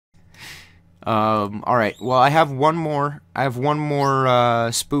Alright, well, I have one more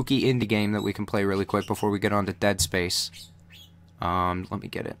spooky indie game that we can play really quick before we get on to Dead Space. Let me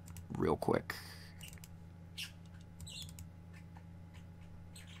get it real quick.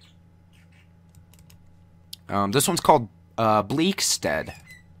 This one's called, Bleakstead.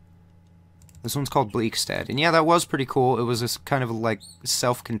 This one's called Bleakstead. And yeah, that was pretty cool. It was this kind of, like,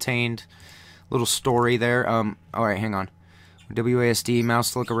 self-contained little story there. Alright, hang on. WASD,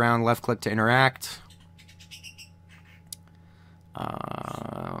 mouse to look around, left click to interact.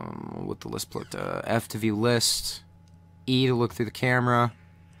 With the list plate, F to view list, E to look through the camera.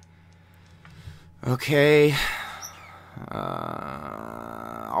 Okay.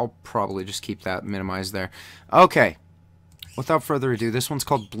 I'll probably just keep that minimized there. Okay. Without further ado, this one's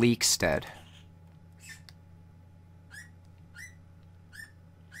called Bleakstead.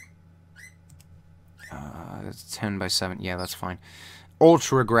 It's 10 by 7. Yeah, that's fine.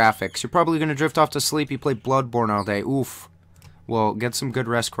 Ultra graphics. You're probably going to drift off to sleep. You play Bloodborne all day. Oof. Well, get some good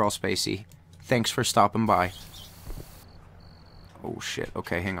rest, Crawl Spacey. Thanks for stopping by. Oh, shit.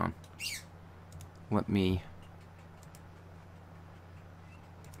 Okay, hang on. Let me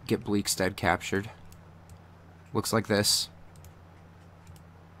get Bleakstead captured. Looks like this.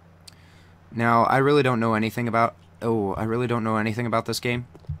 Now, I really don't know anything about... Oh, I really don't know anything about this game.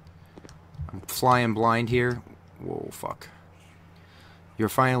 I'm flying blind here. Whoa, fuck. You're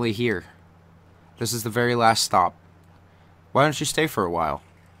finally here. This is the very last stop. Why don't you stay for a while?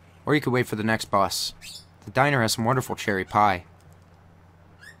 Or you could wait for the next bus. The diner has some wonderful cherry pie.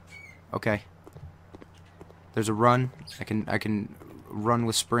 Okay. There's a run. I can run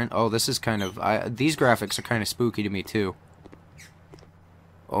with sprint. Oh, this is kind of... these graphics are kind of spooky to me, too.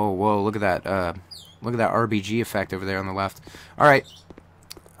 Oh, whoa, look at that. Look at that RBG effect over there on the left. Alright.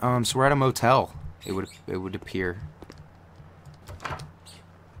 So we're at a motel, it would appear.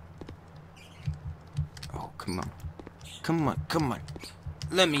 Oh, come on. Come on, come on.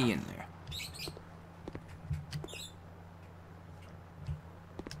 Let me in there.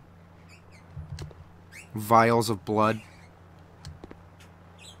 Vials of blood.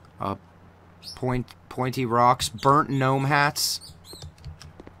 Pointy rocks. Burnt gnome hats.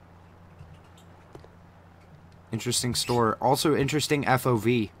 Interesting store. Also interesting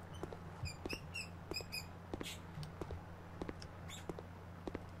FOV.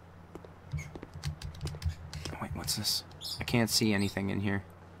 Wait, what's this? I can't see anything in here.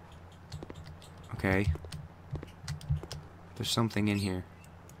 Okay. There's something in here.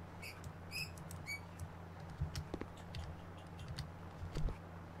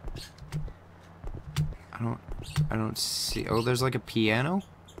 I don't see... Oh, there's like a piano?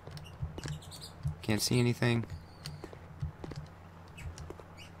 Can't see anything.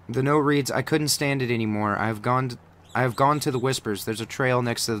 The note reads, I couldn't stand it anymore. I have gone to the Whispers. There's a trail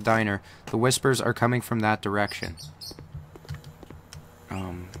next to the diner. The Whispers are coming from that direction.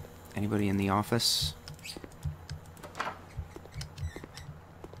 Anybody in the office?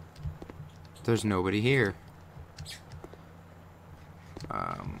 There's nobody here.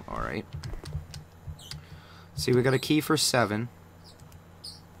 Alright. See, we got a key for 7.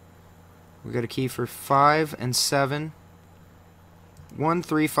 We got a key for 5 and 7. 1,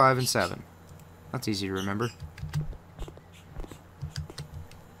 3, 5, and 7. That's easy to remember.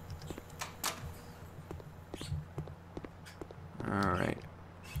 Alright.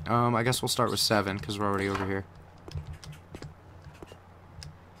 I guess we'll start with 7, because we're already over here.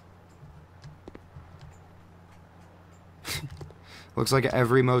 Looks like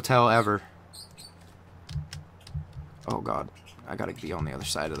every motel ever. Oh god. I gotta be on the other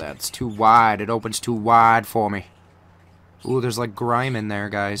side of that. It's too wide. It opens too wide for me. Ooh, there's like grime in there,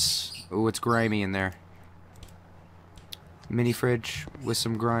 guys. Ooh, it's grimy in there. Mini fridge with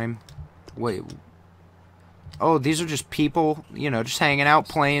some grime. Wait. Oh, these are just people, you know, just hanging out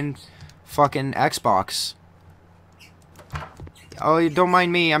playing fucking Xbox. Oh, you don't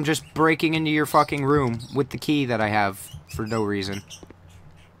mind me. I'm just breaking into your fucking room with the key that I have for no reason.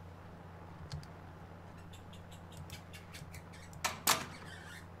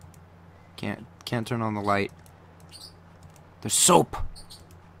 Can't turn on the light. There's soap.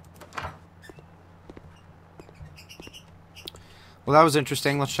 Well, that was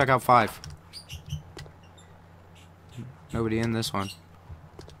interesting. Let's check out 5. Nobody in this one.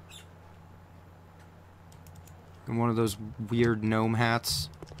 And one of those weird gnome hats.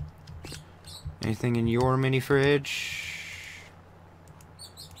 Anything in your mini fridge?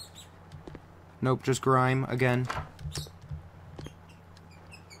 Nope, just grime again.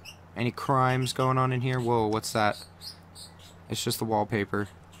 Any crimes going on in here? Whoa, what's that? It's just the wallpaper.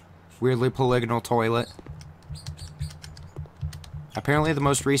 Weirdly polygonal toilet. Apparently the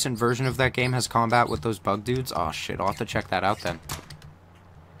most recent version of that game has combat with those bug dudes. Oh shit, I'll have to check that out then.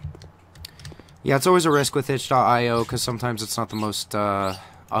 Yeah, it's always a risk with itch.io because sometimes it's not the most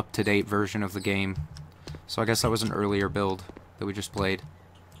up-to-date version of the game. So I guess that was an earlier build that we just played.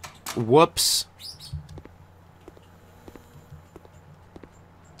 Whoops!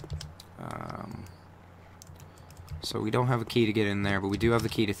 So we don't have a key to get in there, but we do have the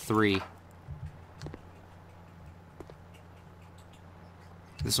key to 3.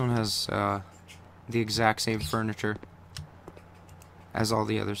 This one has the exact same furniture as all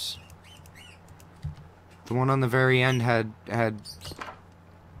the others. The one on the very end had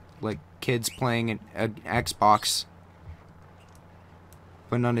like kids playing an Xbox,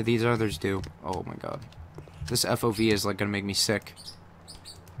 but none of these others do. Oh my god, this FOV is like gonna make me sick.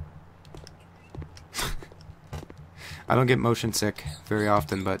 I don't get motion sick very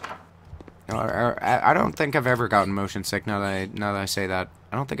often, but I don't think I've ever gotten motion sick. Now that I say that,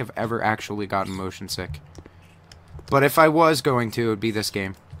 I don't think I've ever actually gotten motion sick. But if I was going to, it would be this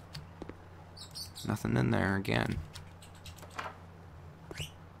game. Nothing in there again.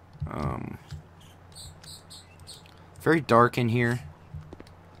 Very dark in here.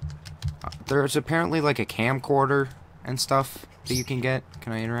 There's apparently like a camcorder and stuff that you can get.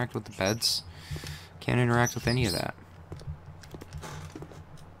 Can I interact with the beds? Can't interact with any of that.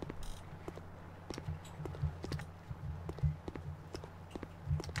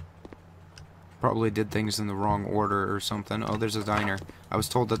 Probably did things in the wrong order or something. Oh, there's a diner. I was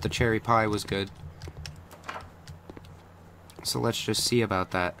told that the cherry pie was good. So let's just see about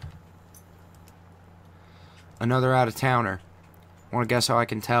that. Another out-of-towner. Want to guess how I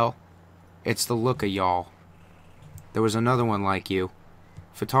can tell? It's the look of y'all. There was another one like you.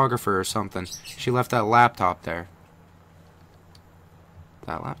 Photographer or something. She left that laptop there.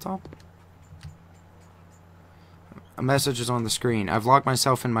 That laptop? A message is on the screen. I've locked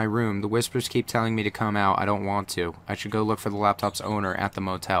myself in my room. The whispers keep telling me to come out. I don't want to. I should go look for the laptop's owner at the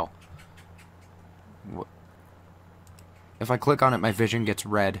motel. If I click on it, my vision gets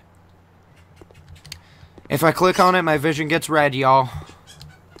red. If I click on it, my vision gets red, y'all.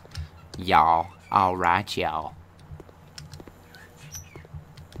 Y'all. Alright, y'all.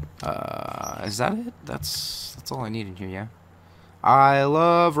 Is that it? That's all I need in here, yeah? I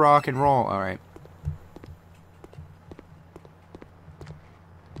love rock and roll. Alright.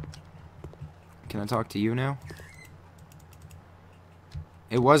 Can I talk to you now?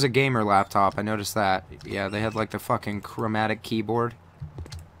 It was a gamer laptop, I noticed that. Yeah, they had like the fucking chromatic keyboard.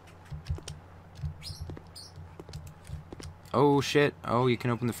 Oh shit. Oh, you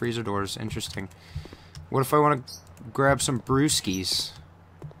can open the freezer doors. Interesting. What if I want to grab some brewskis?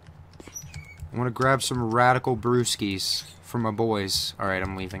 I want to grab some radical brewskis for my boys. Alright,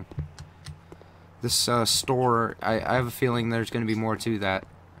 I'm leaving. This store, I have a feeling there's going to be more to that.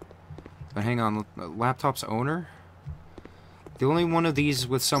 But hang on, laptop's owner? The only one of these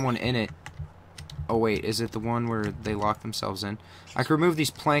with someone in it... Oh wait, is it the one where they lock themselves in? I could remove these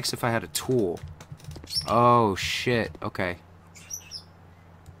planks if I had a tool. Oh shit, okay.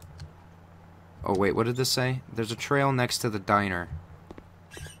 Oh wait, what did this say? There's a trail next to the diner.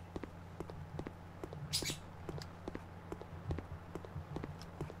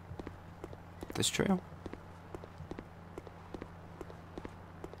 This trail?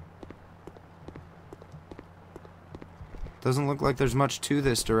 Doesn't look like there's much to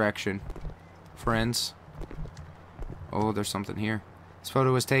this direction, friends. Oh, there's something here. This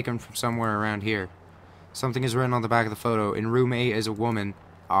photo was taken from somewhere around here. Something is written on the back of the photo. In room 8 is a woman.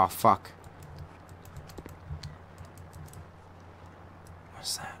 Aw, fuck.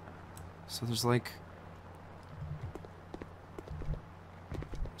 What's that? So there's like...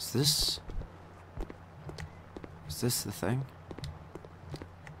 Is this the thing?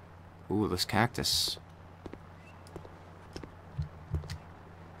 Ooh, this cactus.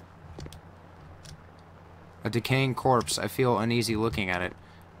 A decaying corpse. I feel uneasy looking at it.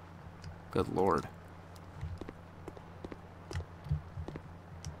 Good lord.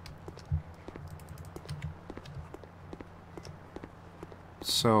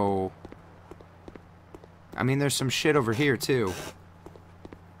 So... I mean, there's some shit over here, too.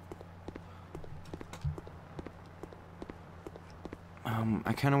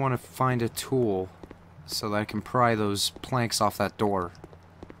 I kind of want to find a tool so that I can pry those planks off that door.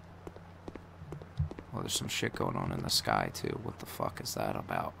 Well, there's some shit going on in the sky, too. What the fuck is that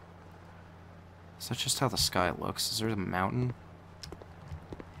about? Is that just how the sky looks? Is there a mountain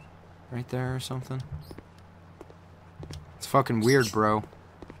right there or something? It's fucking weird, bro.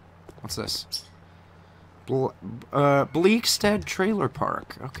 What's this? Bleakstead Trailer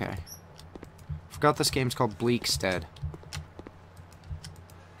Park. Okay. Forgot this game's called Bleakstead.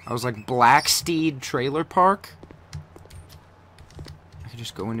 I was like, Bleakstead Trailer Park? I could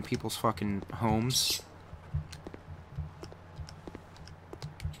just go into people's fucking homes.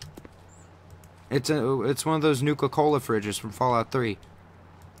 It's one of those Nuka-Cola fridges from Fallout 3.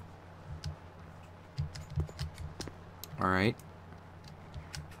 Alright.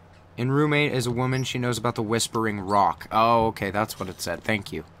 In room 8 is a woman. She knows about the Whispering Rock. Oh, okay, that's what it said.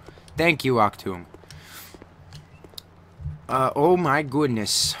 Thank you. Thank you, Octoon. Oh my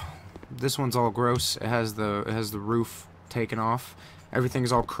goodness. This one's all gross. It has the roof taken off.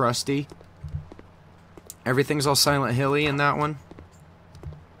 Everything's all crusty. Everything's all Silent Hilly in that one.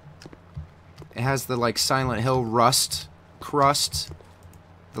 It has the, like, Silent Hill rust crust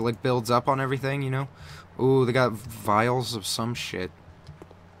that, like, builds up on everything, you know? Ooh, they got vials of some shit.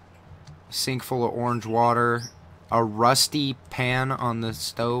 A sink full of orange water. A rusty pan on the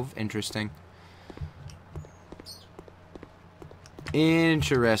stove. Interesting.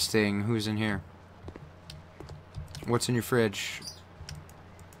 Interesting. Who's in here? What's in your fridge?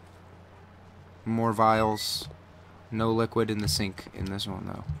 More vials. No liquid in the sink in this one,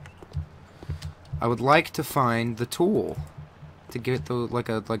 though. I would like to find the tool to get the like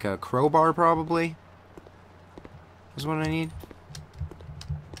a crowbar, probably. Is what I need.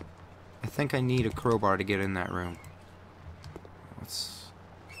 I think I need a crowbar to get in that room.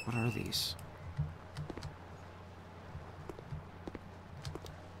 What are these?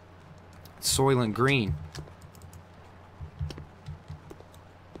 Soylent Green.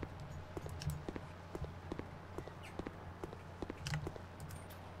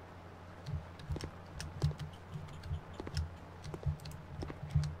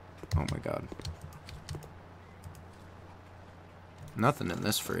 Oh my god. Nothing in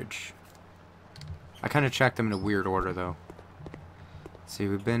this fridge. I kind of checked them in a weird order, though. Let's see,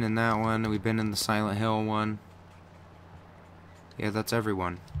 we've been in that one. We've been in the Silent Hill one. Yeah, that's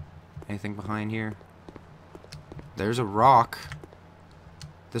everyone. Anything behind here? There's a rock.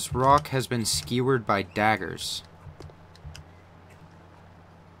 This rock has been skewered by daggers.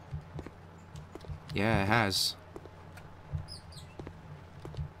 Yeah, it has.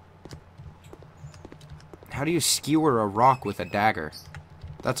 How do you skewer a rock with a dagger?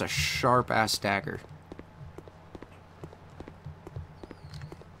 That's a sharp-ass dagger.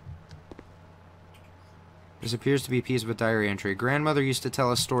 This appears to be a piece of a diary entry. Grandmother used to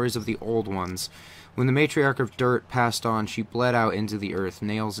tell us stories of the old ones. When the matriarch of dirt passed on, she bled out into the earth.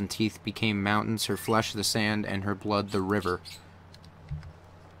 Nails and teeth became mountains, her flesh the sand, and her blood the river.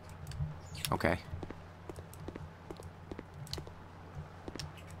 Okay.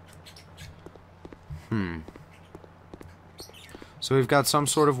 So we've got some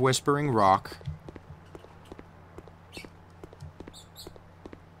sort of whispering rock.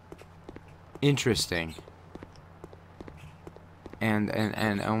 Interesting.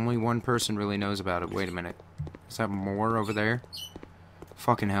 And only one person really knows about it. Wait a minute. Is that more over there?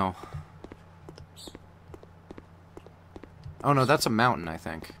 Fucking hell. Oh no, that's a mountain, I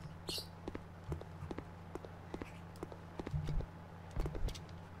think.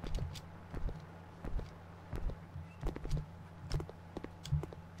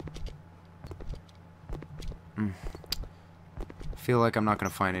 I feel like I'm not gonna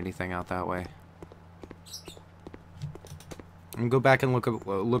find anything out that way. I'm gonna go back and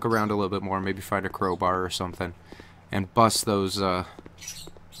look around a little bit more, maybe find a crowbar or something, and bust those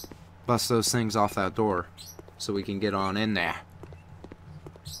things off that door, so we can get on in there.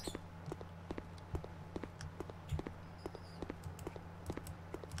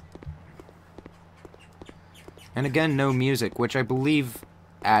 And again, no music, which I believe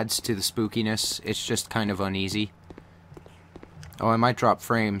adds to the spookiness. It's just kind of uneasy. Oh, I might drop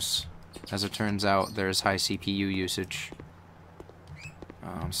frames. As it turns out, there's high CPU usage.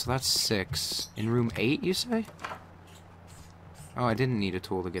 So that's 6. In room 8, you say? Oh, I didn't need a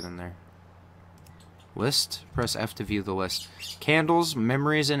tool to get in there. List? Press F to view the list. Candles,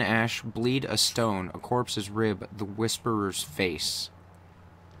 memories in ash, bleed a stone, a corpse's rib, the whisperer's face.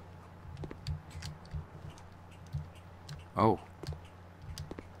 Oh.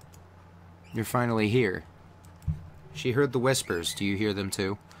 You're finally here. She heard the whispers. Do you hear them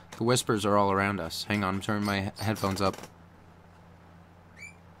too? The whispers are all around us. Hang on, I'm turning my headphones up.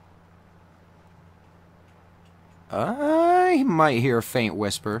 I might hear a faint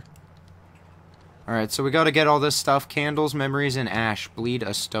whisper. Alright, so we gotta get all this stuff. Candles, memories, and ash. Bleed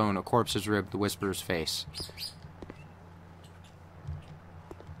a stone, a corpse's rib, the whisperer's face.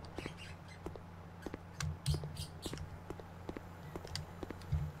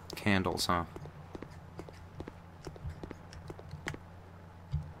 Candles, huh?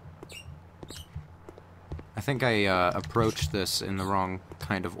 I think I approached this in the wrong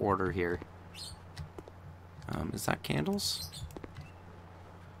kind of order here. Is that candles?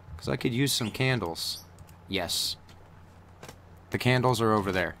 Because I could use some candles. Yes. The candles are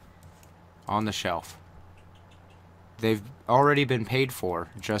over there. On the shelf. They've already been paid for.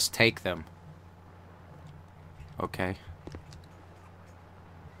 Just take them. Okay.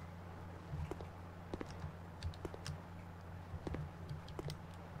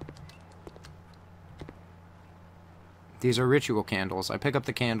 These are ritual candles. I pick up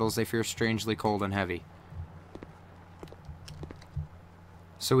the candles. They feel strangely cold and heavy.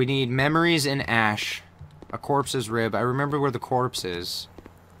 So we need memories in ash. A corpse's rib. I remember where the corpse is.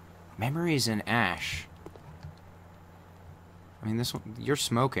 Memories in ash. I mean, this one... You're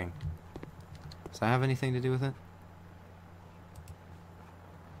smoking. Does that have anything to do with it?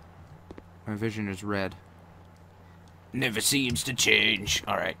 My vision is red. Never seems to change.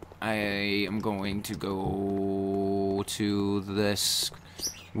 Alright. I am going to go to this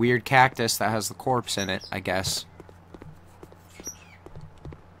weird cactus that has the corpse in it, I guess.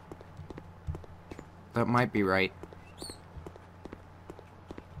 That might be right.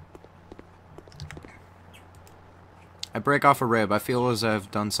 I break off a rib. I feel as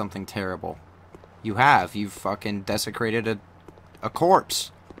I've done something terrible. You have. You've fucking desecrated a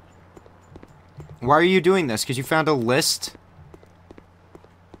corpse. Why are you doing this? Because you found a list?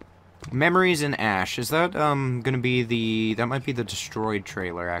 Memories in Ash. Is that, gonna be the... That might be the destroyed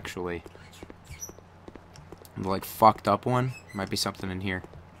trailer, actually. The, like, fucked up one? Might be something in here.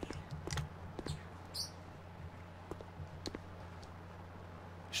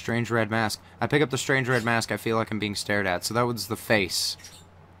 Strange red mask. I pick up the strange red mask. I feel like I'm being stared at. So that was the face.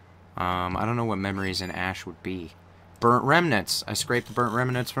 I don't know what memories in ash would be. Burnt remnants. I scraped the burnt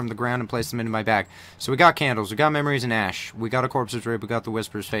remnants from the ground and placed them into my bag. So we got candles. We got memories in ash. We got a corpse's rib. We got the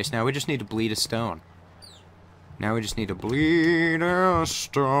whisperer's face. Now we just need to bleed a stone. Now we just need to bleed a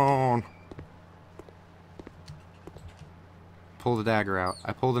stone. Pull the dagger out.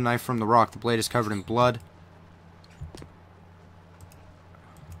 I pull the knife from the rock. The blade is covered in blood.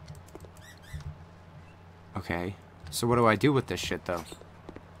 Okay, so what do I do with this shit, though?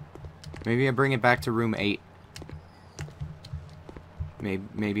 Maybe I bring it back to room 8.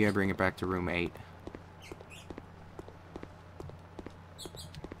 Maybe I bring it back to room 8.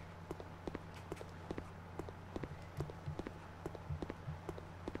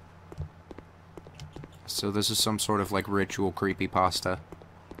 So this is some sort of, like, ritual creepypasta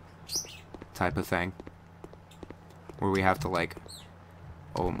type of thing. Where we have to, like...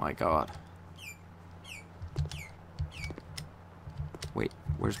 Oh my god. Wait,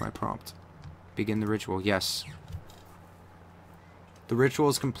 where's my prompt? Begin the ritual. Yes. The ritual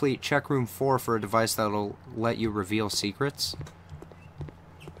is complete. Check room 4 for a device that'll let you reveal secrets.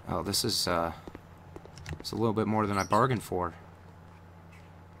 Oh, this is, it's a little bit more than I bargained for.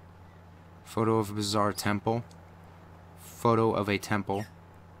 Photo of a bizarre temple. Photo of a temple.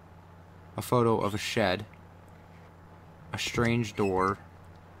 A photo of a shed. A strange door.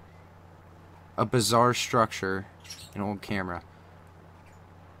 A bizarre structure. An old camera.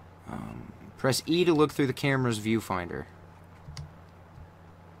 Press E to look through the camera's viewfinder.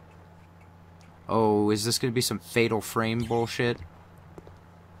 Oh, is this going to be some fatal frame bullshit?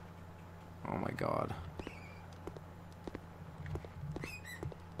 Oh my god.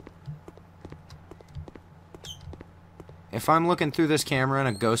 If I'm looking through this camera and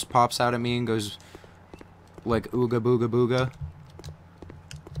a ghost pops out at me and goes like ooga booga booga,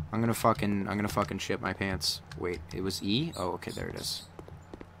 I'm gonna fucking shit my pants. Wait, it was E? Oh, okay, there it is.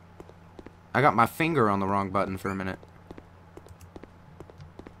 I got my finger on the wrong button for a minute.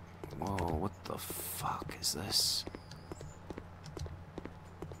 Whoa, what the fuck is this?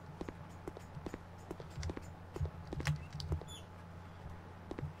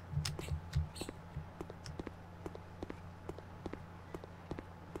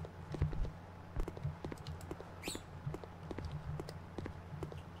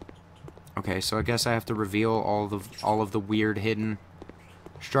 Okay, so I guess I have to reveal all of the weird hidden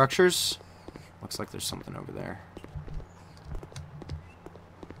structures. Looks like there's something over there.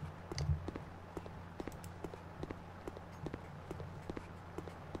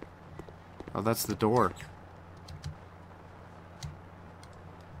 Oh, that's the door.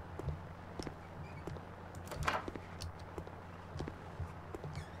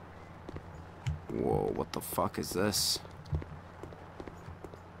 Whoa, what the fuck is this?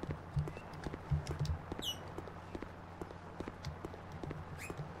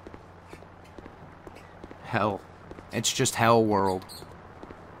 Hell. It's just hell world.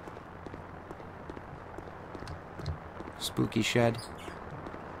 Spooky shed.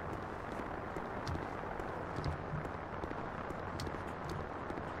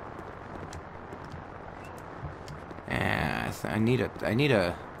 I need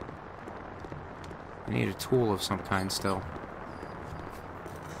a tool of some kind still.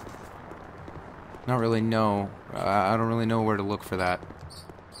 I don't really know where to look for that.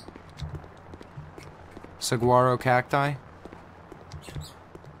 Saguaro cacti?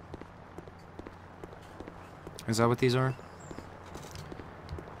 Is that what these are?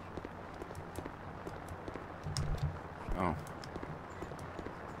 Oh.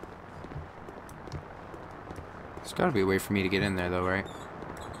 There's gotta be a way for me to get in there though, right?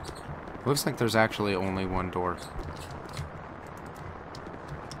 Looks like there's actually only one door.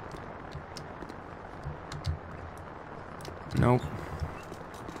 Nope.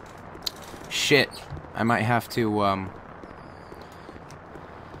 Shit. I might have to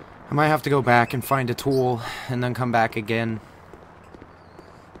go back and find a tool and then come back again.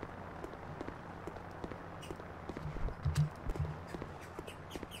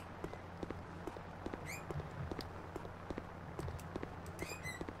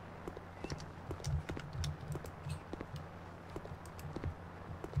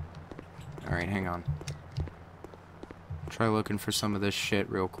 Alright, hang on. Try looking for some of this shit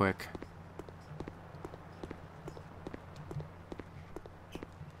real quick.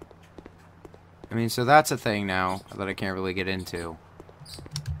 I mean, so that's a thing now that I can't really get into.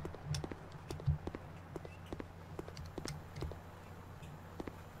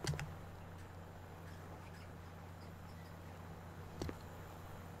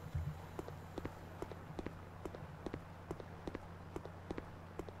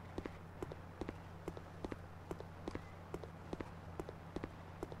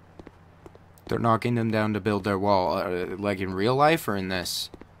 They're knocking them down to build their wall. Like in real life or in this?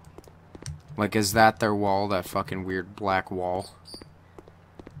 Like, is that their wall? That fucking weird black wall?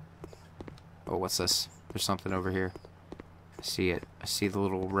 Oh, what's this? There's something over here. I see it. I see the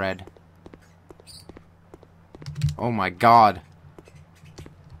little red. Oh my god.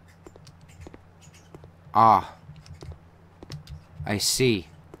 Ah. I see.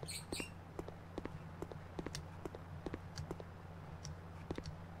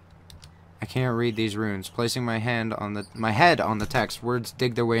 I can't read these runes. Placing my head on the text, words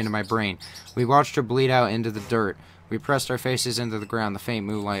dig their way into my brain. We watched her bleed out into the dirt. We pressed our faces into the ground, the faint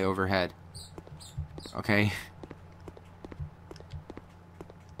moonlight overhead. Okay.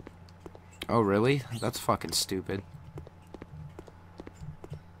 Oh, really? That's fucking stupid.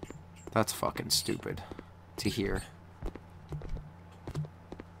 That's fucking stupid to hear.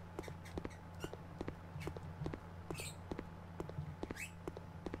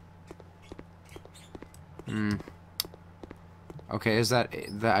 Okay, is that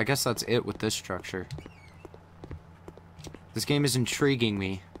I guess that's it with this structure. This game is intriguing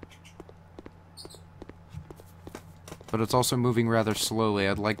me. But it's also moving rather slowly.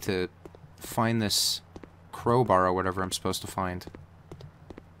 I'd like to find this crowbar or whatever I'm supposed to find.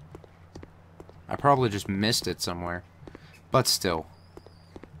 I probably just missed it somewhere. But still.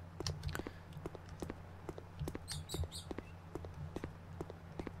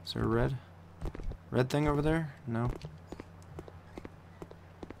 Is there a red thing over there? No.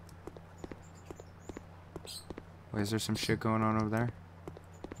 Wait, is there some shit going on over there?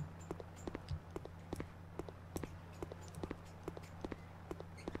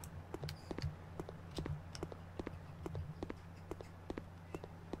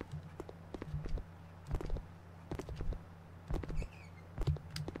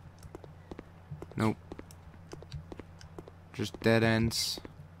 Nope. Just dead ends.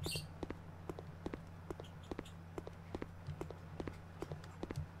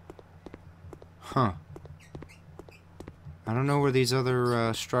 Huh. I don't know where these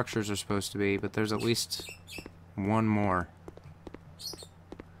other structures are supposed to be, but there's at least one more.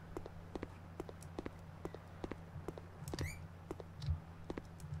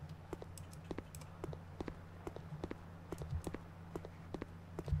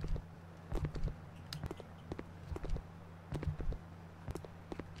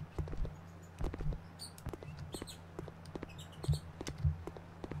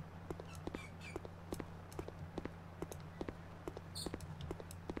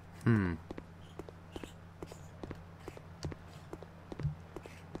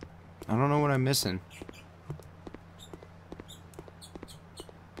 I don't know what I'm missing.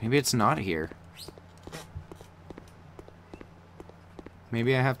 Maybe it's not here.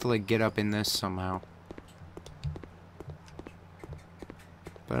 Maybe I have to, like, get up in this somehow.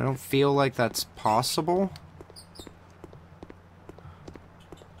 But I don't feel like that's possible.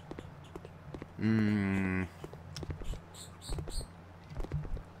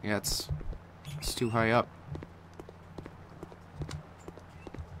 Yeah, it's too high up.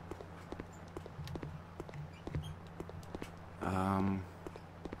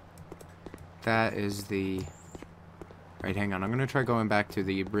 That is the... Right, hang on. I'm gonna try going back to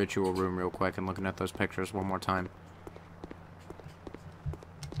the ritual room real quick and looking at those pictures one more time.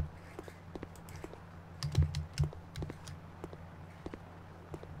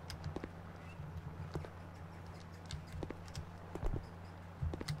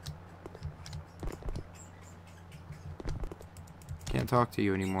 Can't talk to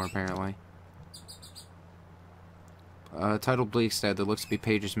you anymore, apparently. Titled Bleakstead. There looks to be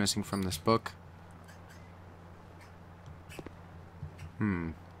pages missing from this book.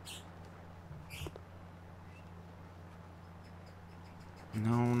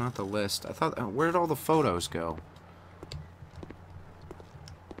 No, not the list. I thought... where did all the photos go?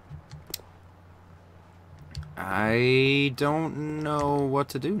 I don't know what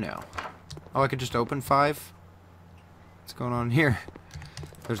to do now. Oh, I could just open 5? What's going on here?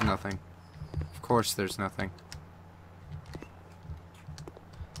 There's nothing. Of course there's nothing.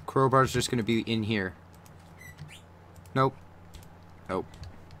 Crowbar's just gonna be in here. Nope. Nope.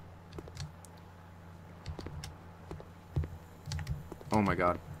 Oh my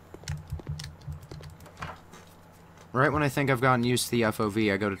god. Right when I think I've gotten used to the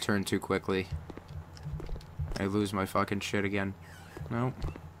FOV, I go to turn too quickly. I lose my fucking shit again. Nope.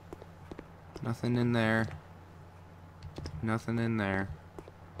 Nothing in there. Nothing in there.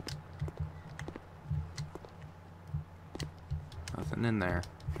 Nothing in there.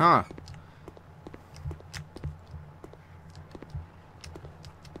 Huh.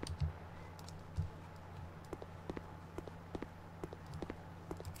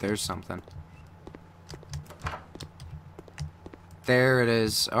 There's something. There it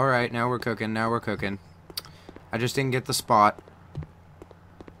is. Alright, now we're cooking. Now we're cooking. I just didn't get the spot.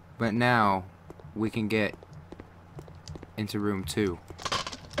 But now we can get into room 2.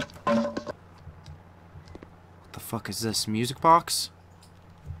 What the fuck is this? Music box?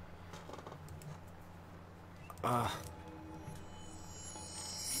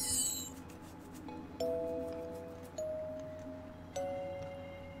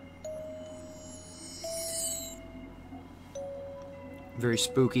 Very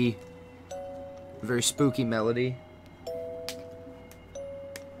spooky. Very spooky melody.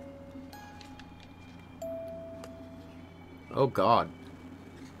 Oh god.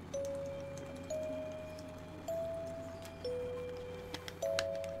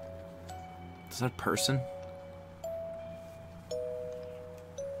 Is that a person?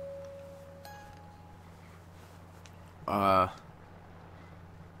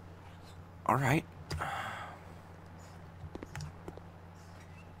 Alright.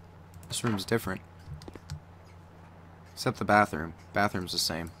 This room's different. Except the bathroom. Bathroom's the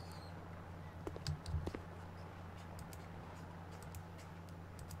same.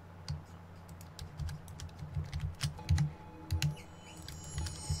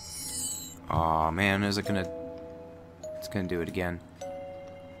 Aw, man, is it gonna... It's gonna do it again.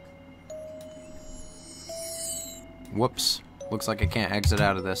 Whoops. Looks like I can't exit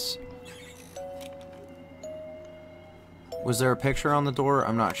out of this. Was there a picture on the door?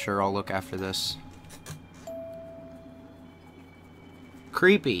 I'm not sure. I'll look after this.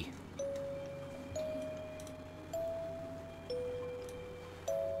 Creepy.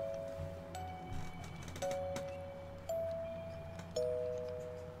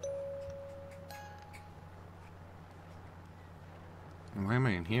 Why am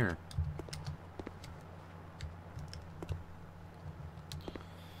I in here?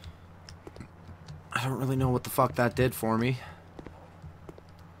 I don't really know what the fuck that did for me.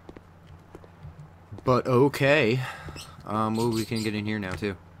 But okay. Well, we can get in here now,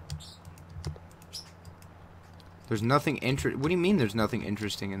 too. There's nothing what do you mean there's nothing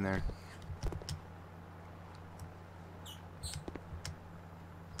interesting in there?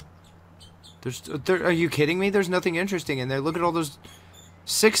 Are you kidding me? There's nothing interesting in there. Look at all those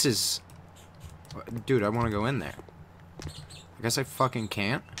 6s. Dude, I want to go in there. I guess I fucking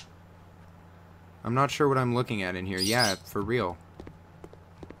can't. I'm not sure what I'm looking at in here. Yeah, for real.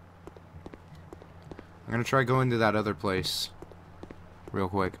 I'm gonna try going to that other place real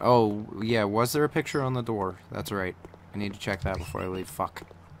quick. Oh, yeah, was there a picture on the door? That's right. I need to check that before I leave. Fuck.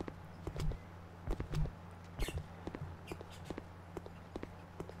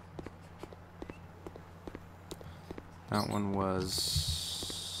 That one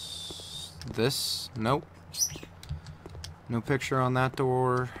was... this? Nope. No picture on that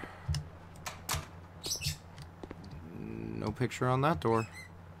door. No picture on that door.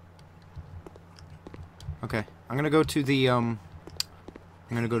 Okay, I'm gonna go to the, I'm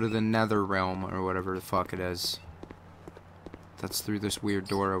gonna go to the nether realm, or whatever the fuck it is. That's through this weird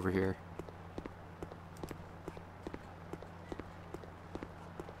door over here.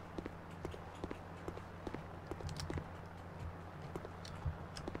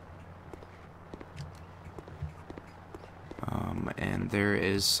 there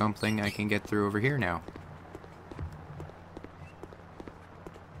is something I can get through over here now.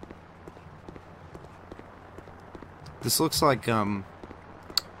 This looks like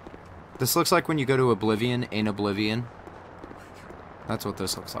when you go to Oblivion in Oblivion. That's what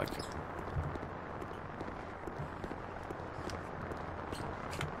this looks like.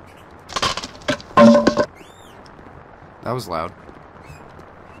 That was loud.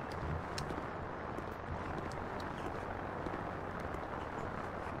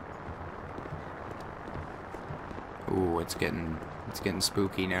 Ooh, it's getting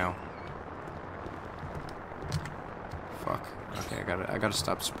spooky now. Fuck. Okay, I gotta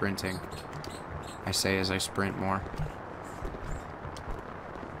stop sprinting. I say as I sprint more.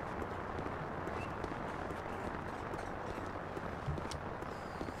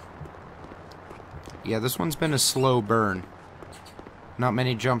 Yeah, this one's been a slow burn. Not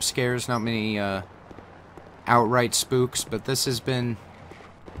many jump scares, not many outright spooks, but this has been...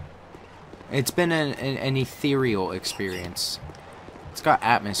 It's been an ethereal experience. It's got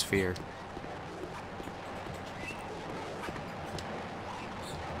atmosphere.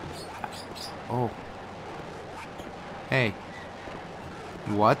 Oh. Hey.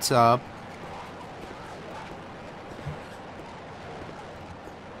 What's up?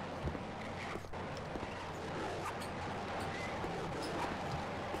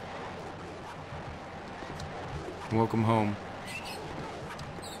 Welcome home.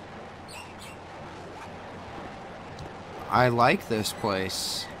 I like this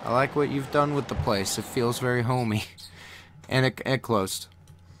place. I like what you've done with the place. It feels very homey. And it closed.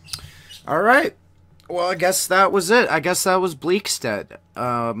 Alright. Well, I guess that was it. I guess that was Bleakstead.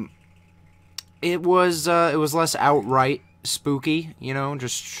 It was less outright spooky, you know,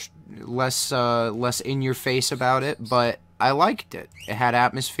 just less in your face about it, but I liked it. It had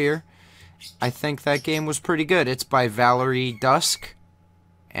atmosphere. I think that game was pretty good. It's by Valerie Dusk,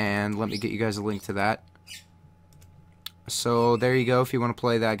 and let me get you guys a link to that. So there you go if you want to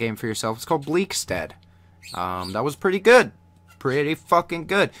play that game for yourself. It's called Bleakstead. That was pretty good. Pretty fucking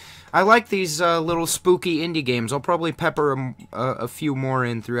good. I like these little spooky indie games. I'll probably pepper a few more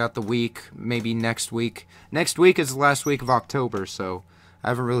in throughout the week, maybe next week. Next week is the last week of October, so I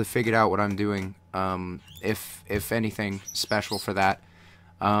haven't really figured out what I'm doing, if anything special for that.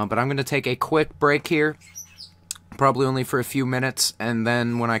 But I'm going to take a quick break here, probably only for a few minutes, and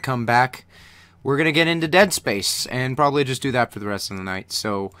then when I come back, we're going to get into Dead Space, and probably just do that for the rest of the night.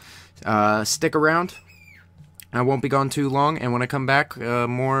 So, stick around. I won't be gone too long, and when I come back,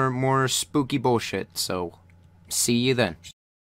 more spooky bullshit. So, see you then.